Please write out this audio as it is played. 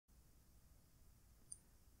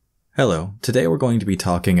Hello, today we're going to be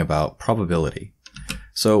talking about probability.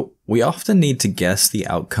 So we often need to guess the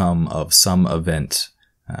outcome of some event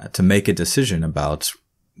to make a decision about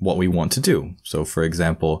what we want to do. So for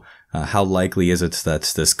example, how likely is it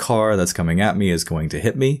that this car that's coming at me is going to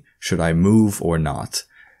hit me? Should I move or not?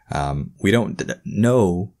 We don't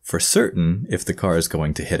know for certain if the car is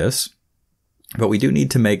going to hit us, but we do need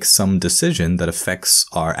to make some decision that affects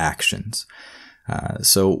our actions.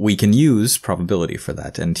 So we can use probability for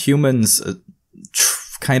that. And humans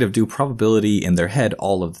kind of do probability in their head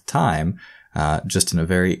all of the time, just in a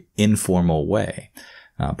very informal way.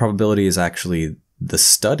 Probability is actually the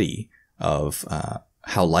study of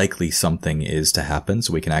how likely something is to happen.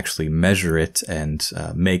 So we can actually measure it and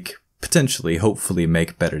hopefully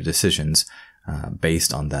make better decisions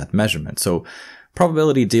based on that measurement. So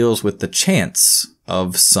probability deals with the chance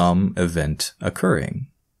of some event occurring.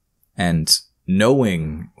 And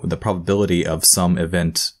knowing the probability of some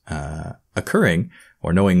event occurring,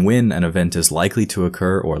 or knowing when an event is likely to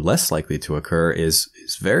occur or less likely to occur, is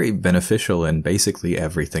very beneficial in basically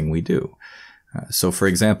everything we do. So for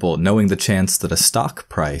example, knowing the chance that a stock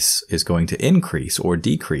price is going to increase or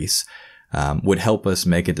decrease would help us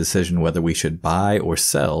make a decision whether we should buy or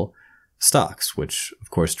sell stocks, which of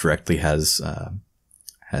course directly has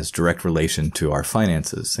direct relation to our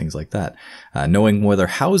finances, things like that. Knowing whether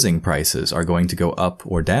housing prices are going to go up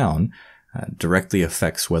or down directly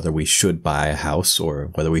affects whether we should buy a house or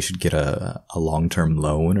whether we should get a long-term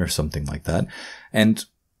loan or something like that. And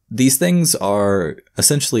these things are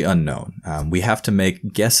essentially unknown. We have to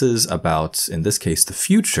make guesses about, in this case, the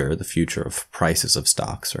future of prices of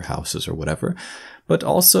stocks or houses or whatever. But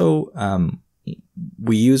also,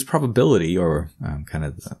 we use probability or kind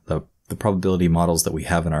of the probability models that we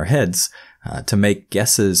have in our heads to make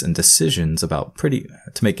guesses and decisions about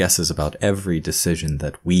every decision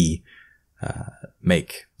that we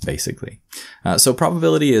make, basically. So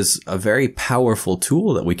probability is a very powerful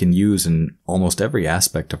tool that we can use in almost every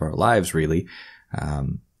aspect of our lives, really.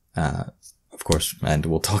 Of course, and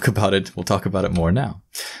we'll talk about it. We'll talk about it more now.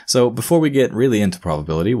 So before we get really into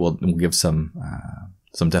probability, we'll give some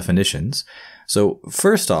definitions. So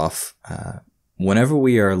first off, whenever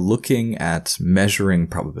we are looking at measuring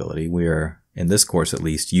probability, we are, in this course at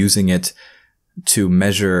least, using it to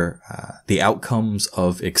measure the outcomes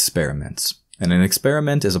of experiments. And an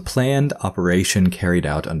experiment is a planned operation carried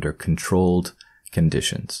out under controlled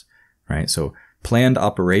conditions, right? So planned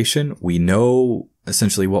operation, we know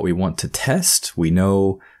essentially what we want to test. We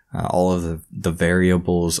know all of the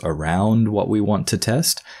variables around what we want to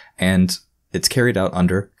test, and it's carried out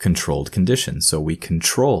under controlled conditions. So we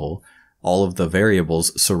control all of the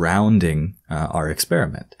variables surrounding our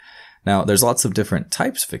experiment. Now, there's lots of different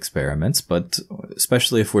types of experiments, but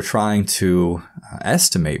especially if we're trying to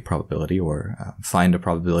estimate probability or find a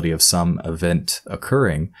probability of some event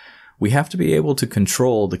occurring, we have to be able to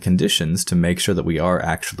control the conditions to make sure that we are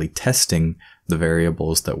actually testing the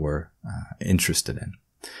variables that we're interested in.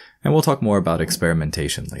 And we'll talk more about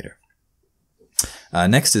experimentation later.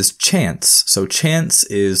 Next is chance. So chance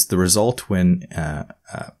is the result when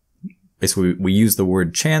basically, we use the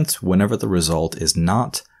word chance whenever the result is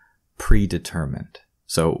not predetermined.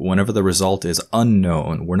 So whenever the result is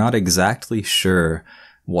unknown, we're not exactly sure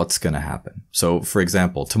what's going to happen. So for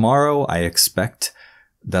example, tomorrow I expect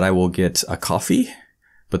that I will get a coffee,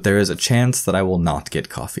 but there is a chance that I will not get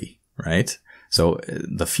coffee, right? So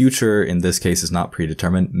the future in this case is not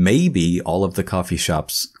predetermined. Maybe all of the coffee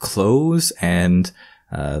shops close and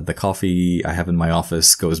the coffee I have in my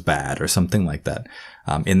office goes bad or something like that.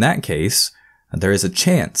 In that case, there is a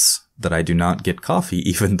chance that I do not get coffee,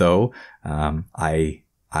 even though the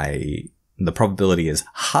probability is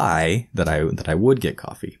high that I would get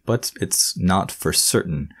coffee, but it's not for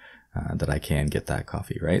certain that I can get that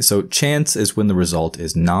coffee, right? So chance is when the result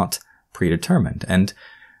is not predetermined, and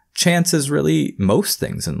chance is really most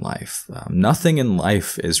things in life. Nothing in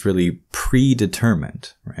life is really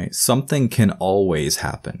predetermined, right? Something can always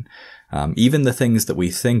happen. Even the things that we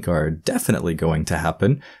think are definitely going to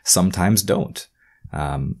happen sometimes don't.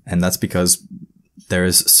 And that's because there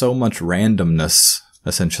is so much randomness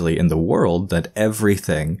essentially in the world that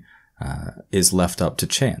everything is left up to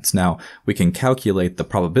chance. Now, we can calculate the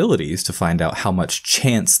probabilities to find out how much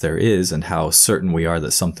chance there is and how certain we are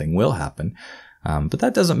that something will happen. But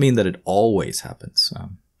that doesn't mean that it always happens.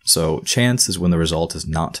 So chance is when the result is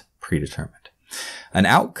not predetermined. An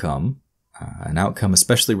outcome,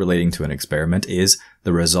 especially relating to an experiment, is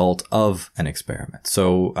the result of an experiment.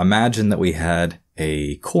 So imagine that we had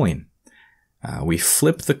a coin. We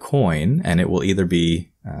flip the coin and it will either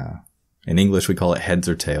be In English, we call it heads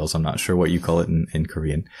or tails. I'm not sure what you call it in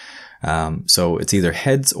Korean. So it's either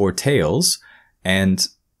heads or tails, and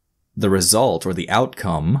the result or the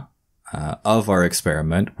outcome of our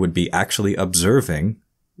experiment would be actually observing,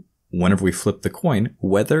 whenever we flip the coin,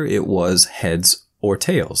 whether it was heads or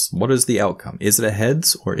tails. What is the outcome? Is it a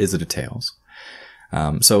heads or is it a tails?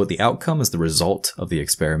 So the outcome is the result of the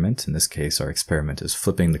experiment. In this case, our experiment is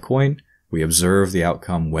flipping the coin. We observe the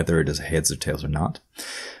outcome, whether it is heads or tails or not.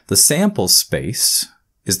 The sample space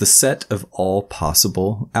is the set of all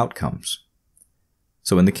possible outcomes.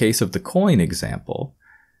 So in the case of the coin example,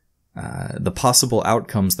 the possible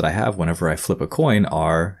outcomes that I have whenever I flip a coin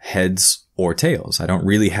are heads or tails. I don't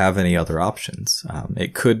really have any other options.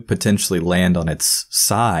 It could potentially land on its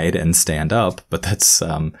side and stand up, but that's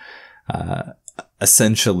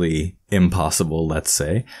essentially impossible, let's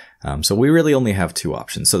say. So we really only have two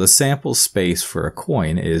options. So the sample space for a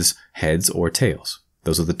coin is heads or tails.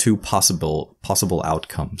 Those are the two possible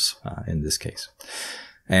outcomes in this case.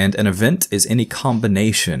 And an event is any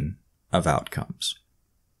combination of outcomes.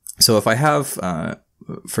 So if I have,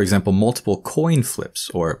 for example, multiple coin flips,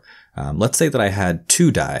 or let's say that I had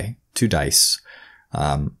two dice.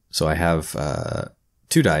 So I have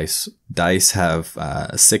two dice. Dice have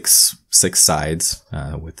six sides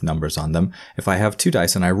with numbers on them. If I have two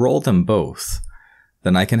dice and I roll them both,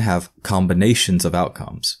 then I can have combinations of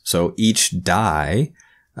outcomes. So each die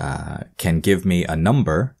can give me a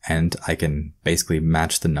number, and I can basically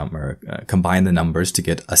match the number, combine the numbers to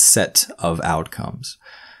get a set of outcomes.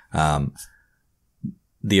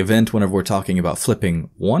 The event, whenever we're talking about flipping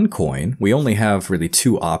one coin, we only have really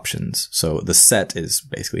two options. So the set is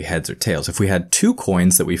basically heads or tails. If we had two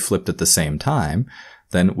coins that we flipped at the same time,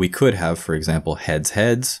 then we could have, for example, heads,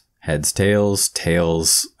 tails,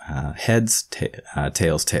 tails, heads,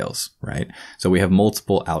 tails, tails, right? So we have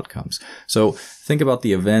multiple outcomes. So think about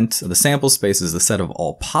the event. The sample space is the set of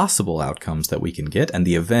all possible outcomes that we can get, and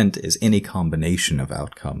the event is any combination of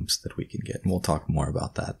outcomes that we can get. And we'll talk more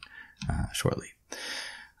about that shortly.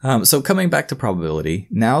 So coming back to probability,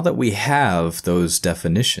 now that we have those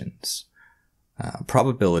definitions,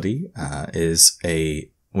 probability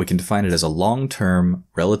we can define it as a long-term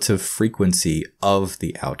relative frequency of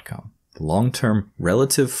the outcome. The long-term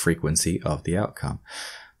relative frequency of the outcome.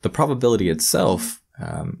 The probability itself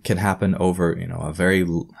can happen over, a very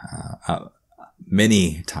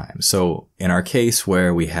many times. So in our case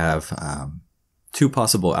where we have two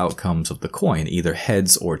possible outcomes of the coin, either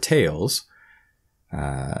heads or tails,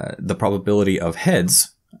 the probability of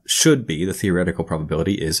heads should be, the theoretical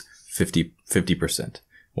probability is 50%,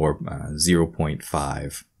 or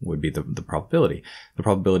 0.5 would be the probability. The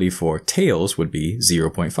probability for tails would be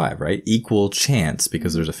 0.5, right? Equal chance,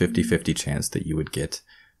 because there's a 50-50 chance that you would get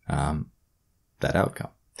that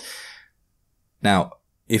outcome. Now,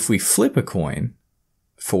 if we flip a coin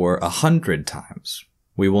for 100 times,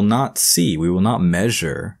 we will not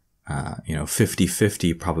measure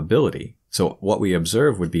 50-50 probability. So what we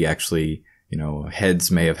observe would be actually, heads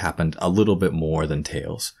may have happened a little bit more than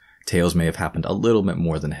tails. Tails may have happened a little bit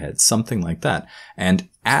more than heads, something like that. And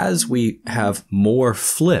as we have more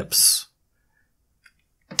flips,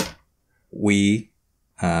 we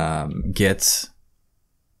get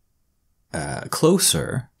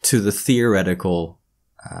closer to the theoretical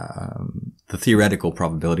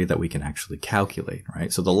probability that we can actually calculate,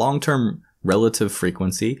 right? So the long-term relative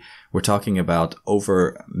frequency, we're talking about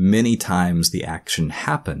over many times the action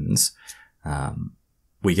happens,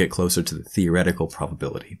 we get closer to the theoretical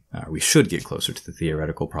probability. We should get closer to the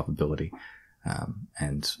theoretical probability.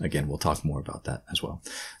 And again, we'll talk more about that as well.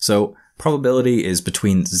 So probability is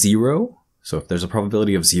between 0. So if there's a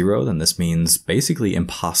probability of 0, then this means basically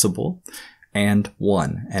impossible, and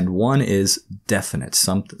 1. And 1 is definite.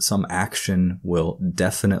 Some action will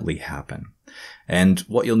definitely happen. And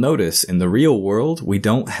what you'll notice in the real world, we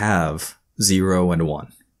don't have 0 and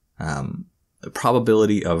 1. The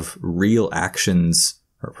probability of real actions,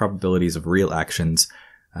 or probabilities of real actions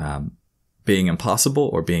being impossible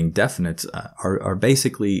or being definite are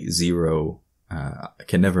basically 0,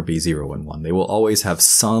 can never be 0 and 1. They will always have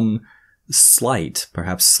some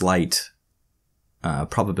perhaps slight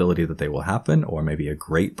probability that they will happen, or maybe a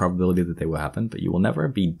great probability that they will happen, but you will never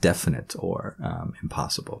be definite or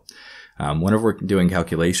impossible. Whenever we're doing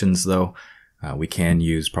calculations, though, we can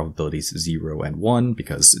use probabilities 0 and 1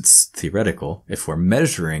 because it's theoretical. If we're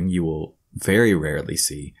measuring, you will very rarely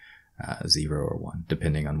see 0 or 1,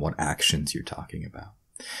 depending on what actions you're talking about.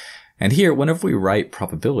 And here, whenever we write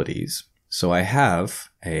probabilities, so I have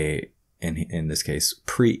in this case,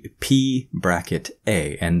 P bracket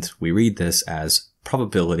A, and we read this as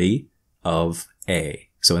probability of A.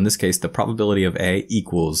 So in this case, the probability of A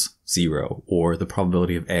equals 0, or the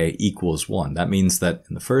probability of A equals 1. That means that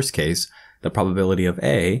in the first case, the probability of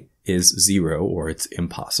A is 0, or it's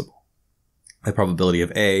impossible. The probability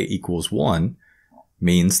of A equals 1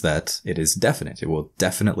 means that it is definite. It will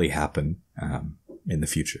definitely happen in the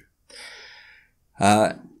future.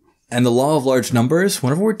 And the law of large numbers,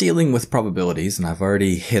 whenever we're dealing with probabilities, and I've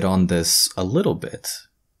already hit on this a little bit,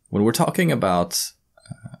 when we're talking about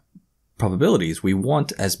probabilities, we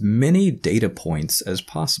want as many data points as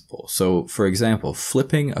possible. So, for example,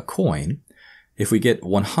 flipping a coin, if we get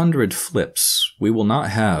 100 flips, we will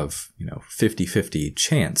not have, 50-50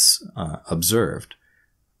 chance observed.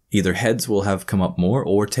 Either heads will have come up more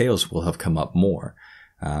or tails will have come up more.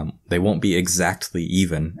 They won't be exactly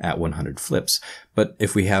even at 100 flips. But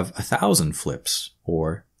if we have 1,000 flips,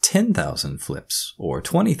 or 10,000 flips, or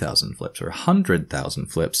 20,000 flips, or 100,000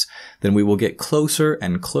 flips, then we will get closer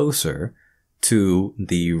and closer to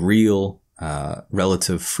the real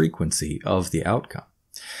relative frequency of the outcome.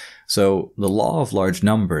 So the law of large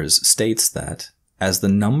numbers states that as the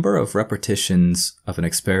number of repetitions of an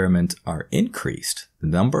experiment are increased, the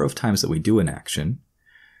number of times that we do an action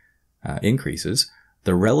increases,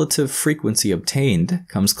 the relative frequency obtained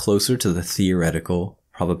comes closer to the theoretical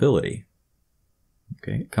probability.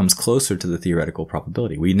 Okay, it comes closer to the theoretical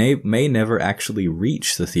probability. We may never actually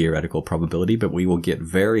reach the theoretical probability, but we will get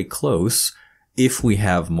very close if we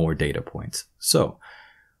have more data points. So,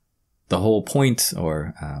 the whole point,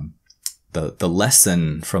 or the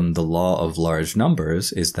lesson from the law of large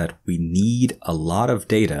numbers, is that we need a lot of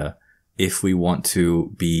data if we want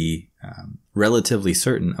to be relatively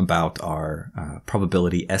certain about our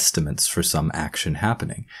probability estimates for some action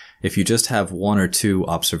happening. If you just have one or two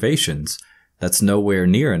observations, that's nowhere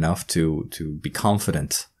near enough to be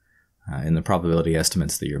confident in the probability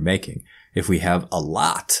estimates that you're making. If we have a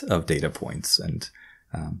lot of data points, and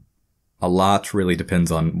a lot really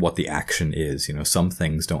depends on what the action is. Some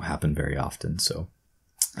things don't happen very often. So,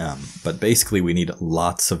 but basically we need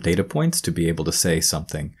lots of data points to be able to say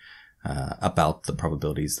something about the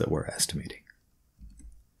probabilities that we're estimating.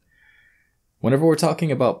 Whenever we're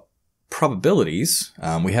talking about probabilities,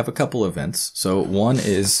 we have a couple events. So one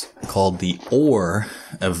is called the OR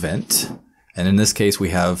event. And in this case, we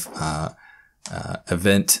have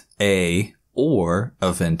event A or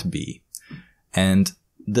event B. And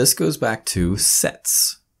this goes back to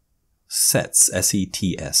sets. Sets,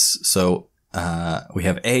 S-E-T-S. So we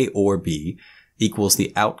have A or B equals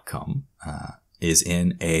the outcome is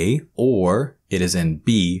in A, or it is in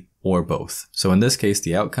B, or both. So in this case,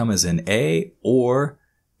 the outcome is in A, or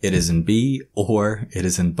it is in B, or it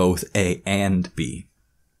is in both A and B.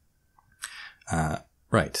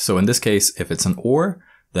 Right. So in this case, if it's an OR,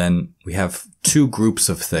 then we have two groups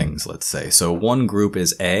of things, let's say. So one group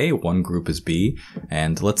is A, one group is B,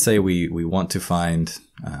 and let's say we want to find,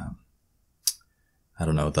 I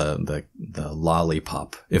don't know, the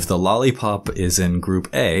lollipop. If the lollipop is in group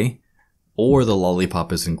A, or the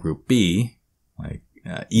lollipop is in group B, like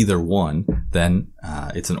either one, then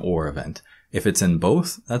it's an OR event. If it's in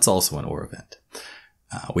both, that's also an OR event.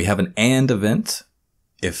 We have an AND event.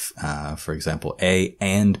 If, for example, A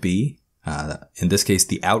and B, in this case,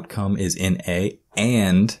 the outcome is in A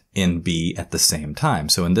and in B at the same time.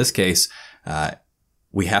 So in this case,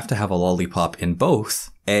 we have to have a lollipop in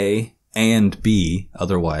both A and B.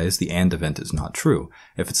 Otherwise, the AND event is not true.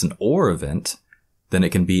 If it's an OR event, then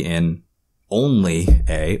it can be in only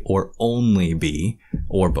A or only B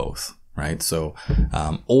or both, right? So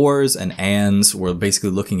ORs and ANDs, we're basically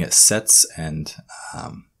looking at sets, and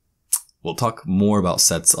we'll talk more about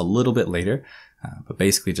sets a little bit later. But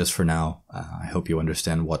basically, just for now, I hope you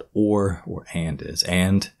understand what OR AND is.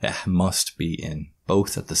 And it must be in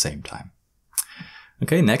both at the same time.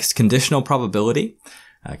 Okay, next, conditional probability.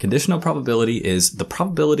 Conditional probability is the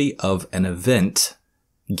probability of an event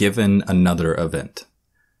given another event.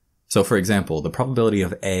 So, for example, the probability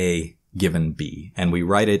of A given B, and we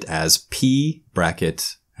write it as P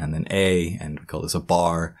bracket and then A, and we call this a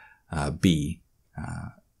bar B.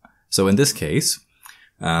 So in this case,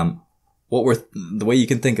 the way you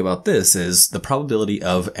can think about this is the probability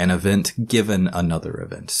of an event given another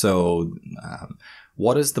event. So,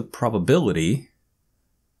 what is the probability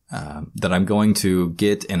that I'm going to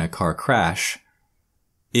get in a car crash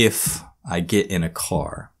if I get in a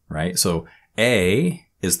car, right? So A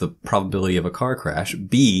is the probability of a car crash.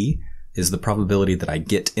 B is the probability that I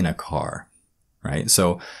get in a car, right?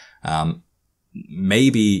 So,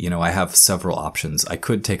 maybe, I have several options. I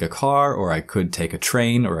could take a car, or I could take a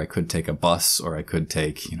train, or I could take a bus, or I could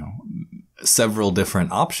take, several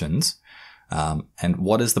different options. And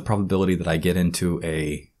what is the probability that I get into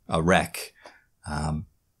a wreck?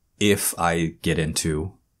 if I get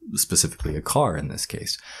into specifically a car in this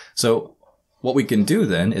case. So what we can do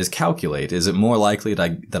then is calculate, is it more likely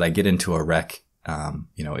that I get into a wreck,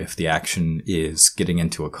 if the action is getting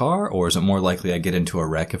into a car, or is it more likely I get into a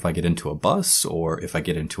wreck if I get into a bus or if I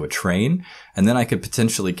get into a train? And then I could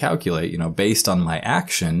potentially calculate, based on my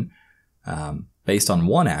action, based on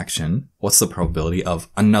one action, what's the probability of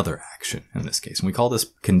another action in this case? And we call this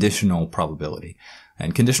conditional probability.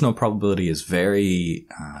 And conditional probability is very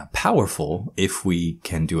powerful if we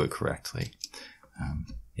can do it correctly.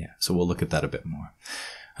 So we'll look at that a bit more.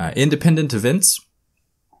 Independent events.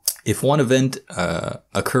 If one event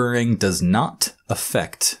occurring does not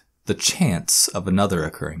affect the chance of another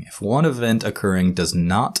occurring, if one event occurring does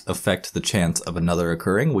not affect the chance of another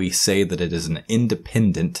occurring, we say that it is an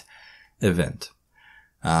independent event.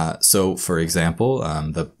 So, for example,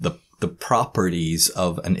 the properties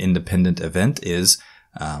of an independent event is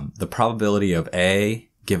the probability of A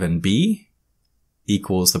given B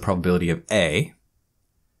equals the probability of A.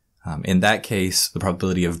 In that case, the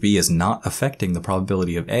probability of B is not affecting the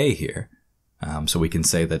probability of A here. So we can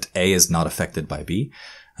say that A is not affected by B.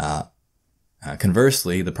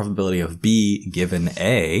 Conversely, the probability of B given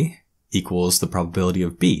A equals the probability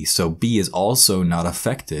of B. So B is also not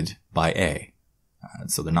affected by A.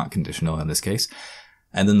 So they're not conditional in this case.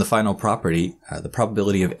 And then the final property, the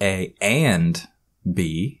probability of A and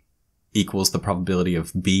B equals the probability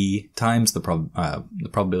of B times the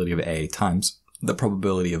probability of A times the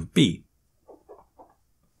probability of B.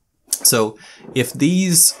 So if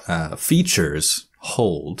these features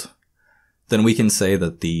hold, then we can say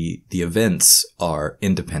that the events are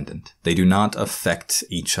independent. They do not affect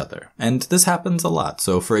each other. And this happens a lot.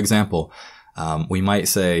 So for example, we might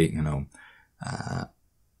say,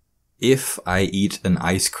 if I eat an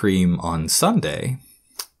ice cream on Sunday,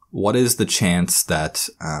 what is the chance that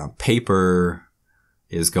paper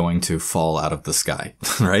is going to fall out of the sky,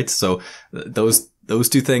 right? So those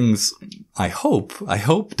two things, I hope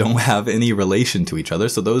don't have any relation to each other.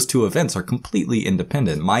 So those two events are completely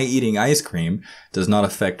independent. My eating ice cream does not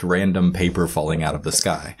affect random paper falling out of the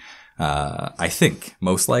sky. I think,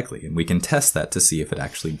 most likely. And we can test that to see if it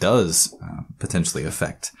actually does potentially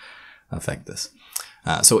affect this.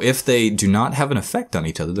 So if they do not have an effect on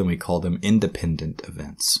each other, then we call them independent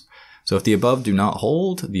events. So if the above do not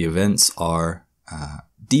hold, the events are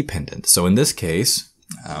dependent. So in this case,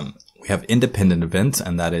 we have independent events,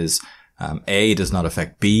 and that is A does not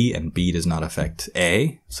affect B and B does not affect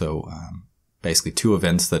A. So basically two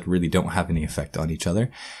events that really don't have any effect on each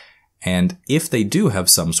other. And if they do have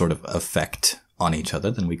some sort of effect on each other,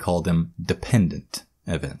 then we call them dependent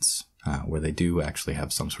events, where they do actually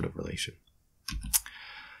have some sort of relation.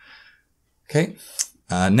 Okay.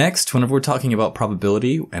 Next, whenever we're talking about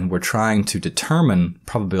probability and we're trying to determine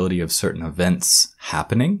probability of certain events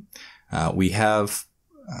happening, we have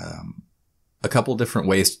a couple different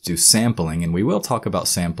ways to do sampling, and we will talk about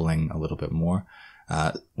sampling a little bit more.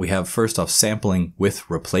 We have first off sampling with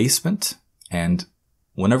replacement, and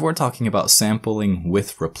whenever we're talking about sampling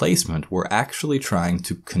with replacement, we're actually trying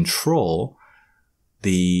to control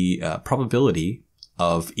the probability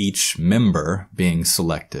of each member being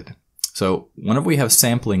selected. So whenever we have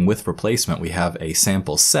sampling with replacement, we have a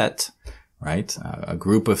sample set, right? A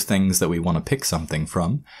group of things that we want to pick something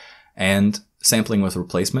from. And sampling with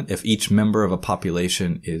replacement, if each member of a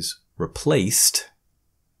population is replaced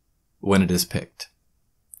when it is picked,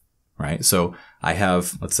 right? So I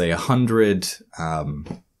have, let's say, 100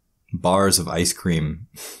 bars of ice cream,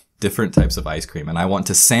 different types of ice cream, and I want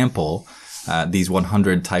to sample these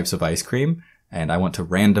 100 types of ice cream, and I want to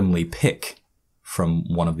randomly pick from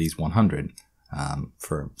one of these 100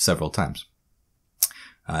 for several times.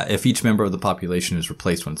 If each member of the population is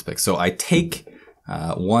replaced when it's picked. So I take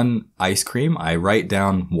one ice cream, I write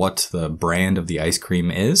down what the brand of the ice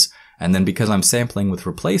cream is, and then because I'm sampling with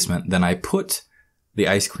replacement, then I put the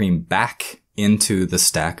ice cream back into the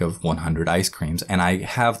stack of 100 ice creams, and I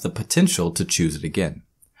have the potential to choose it again.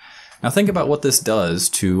 Now think about what this does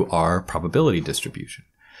to our probability distribution.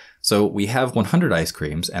 So we have 100 ice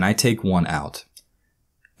creams, and I take one out.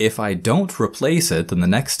 If I don't replace it, then the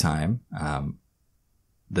next time I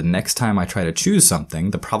try to choose something,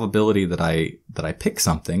 the probability that I pick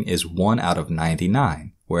something is 1 out of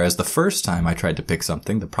 99. Whereas the first time I tried to pick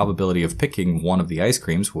something, the probability of picking one of the ice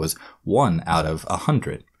creams was 1 out of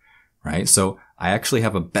 100, right? So I actually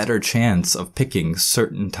have a better chance of picking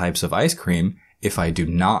certain types of ice cream if I do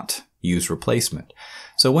not use replacement.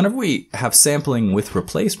 So whenever we have sampling with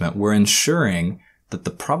replacement, we're ensuring that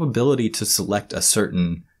the probability to select a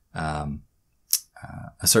certain item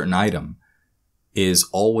is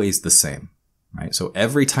always the same, right? So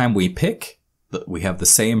every time we pick, we have the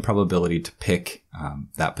same probability to pick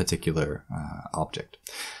that particular object.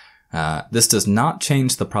 This does not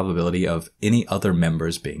change the probability of any other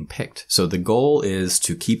members being picked. So the goal is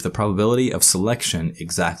to keep the probability of selection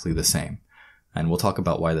exactly the same. And we'll talk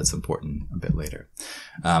about why that's important a bit later.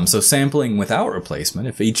 So sampling without replacement,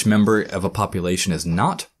 if each member of a population is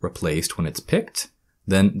not replaced when it's picked,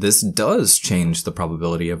 then this does change the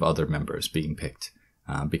probability of other members being picked.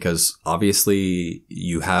 Because obviously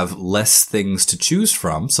you have less things to choose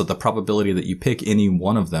from, so the probability that you pick any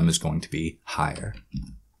one of them is going to be higher.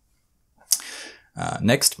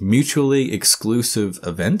 Next, mutually exclusive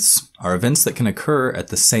events are events that can occur at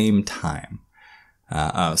the same time.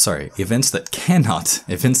 Events that cannot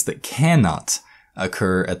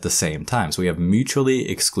occur at the same time. So we have mutually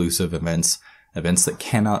exclusive events that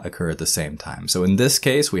cannot occur at the same time. So in this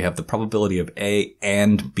case, we have the probability of A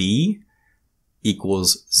and B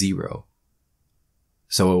equals 0.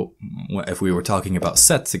 So if we were talking about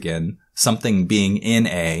sets again, something being in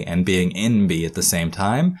A and being in B at the same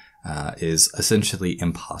time is essentially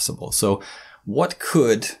impossible. So what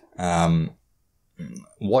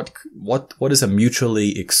is a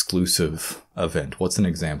mutually exclusive event? What's an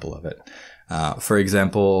example of it? For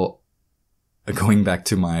example, going back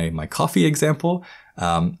to my coffee example,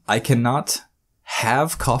 I cannot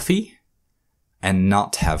have coffee and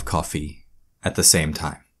not have coffee at the same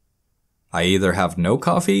time. I either have no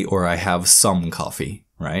coffee or I have some coffee,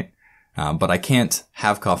 right? But I can't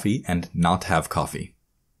have coffee and not have coffee.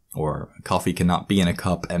 Or coffee cannot be in a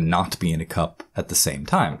cup and not be in a cup at the same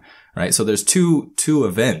time, right? So there's two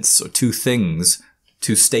events or two things,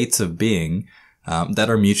 two states of being that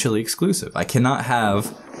are mutually exclusive. I cannot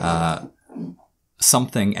have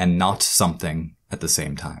something and not something at the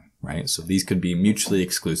same time, right? So these could be mutually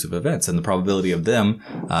exclusive events, and the probability of them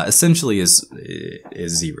essentially is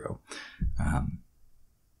 0,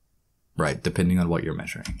 right? Depending on what you're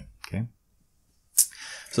measuring. Okay.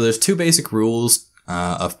 So there's two basic rules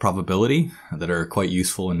of probability that are quite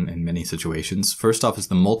useful in many situations. First off is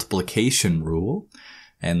the multiplication rule.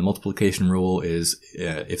 And the multiplication rule is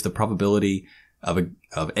if the probability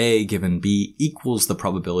of A given B equals the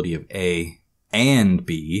probability of A and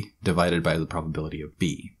B divided by the probability of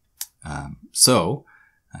B.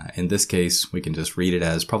 In this case, we can just read it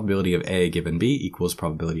as probability of A given B equals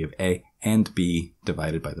probability of A and B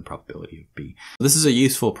divided by the probability of B. This is a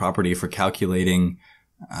useful property for calculating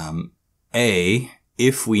A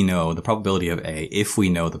if we know the probability of A, if we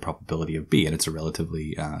know the probability of B. And it's a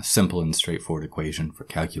relatively simple and straightforward equation for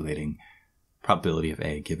calculating probability of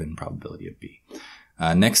A given probability of B.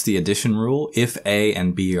 Next, the addition rule. If A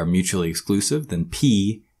and B are mutually exclusive, then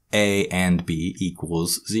P, A, and B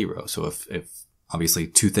equals 0. So if obviously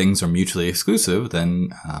two things are mutually exclusive, then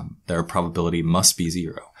their probability must be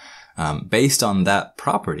 0. Based on that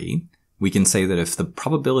property, we can say that if the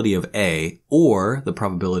probability of A or the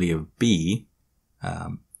probability of B,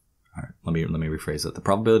 let me rephrase that. The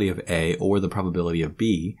probability of A or the probability of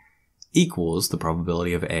B equals the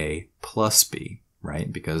probability of A plus B,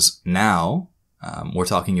 right? Because now we're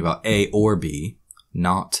talking about A or B,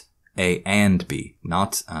 not A and B,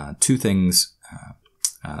 not two things,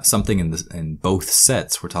 something in both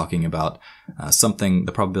sets. We're talking about something,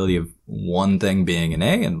 the probability of one thing being in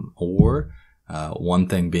A or one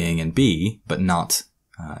thing being in B, but not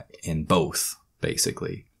in both,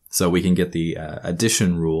 basically. So we can get the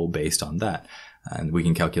addition rule based on that. And we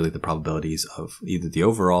can calculate the probabilities of either the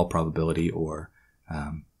overall probability or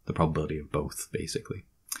the probability of both, basically.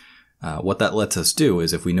 What that lets us do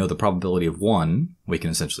is if we know the probability of one, we can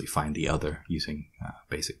essentially find the other using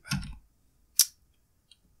basic math.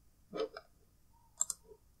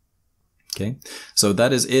 Okay, so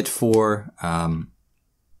that is it for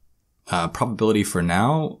probability for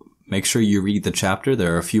now. Make sure you read the chapter.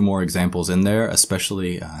 There are a few more examples in there,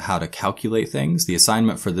 especially how to calculate things. The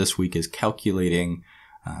assignment for this week is calculating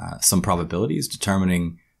some probabilities,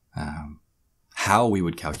 determining how we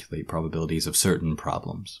would calculate probabilities of certain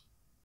problems.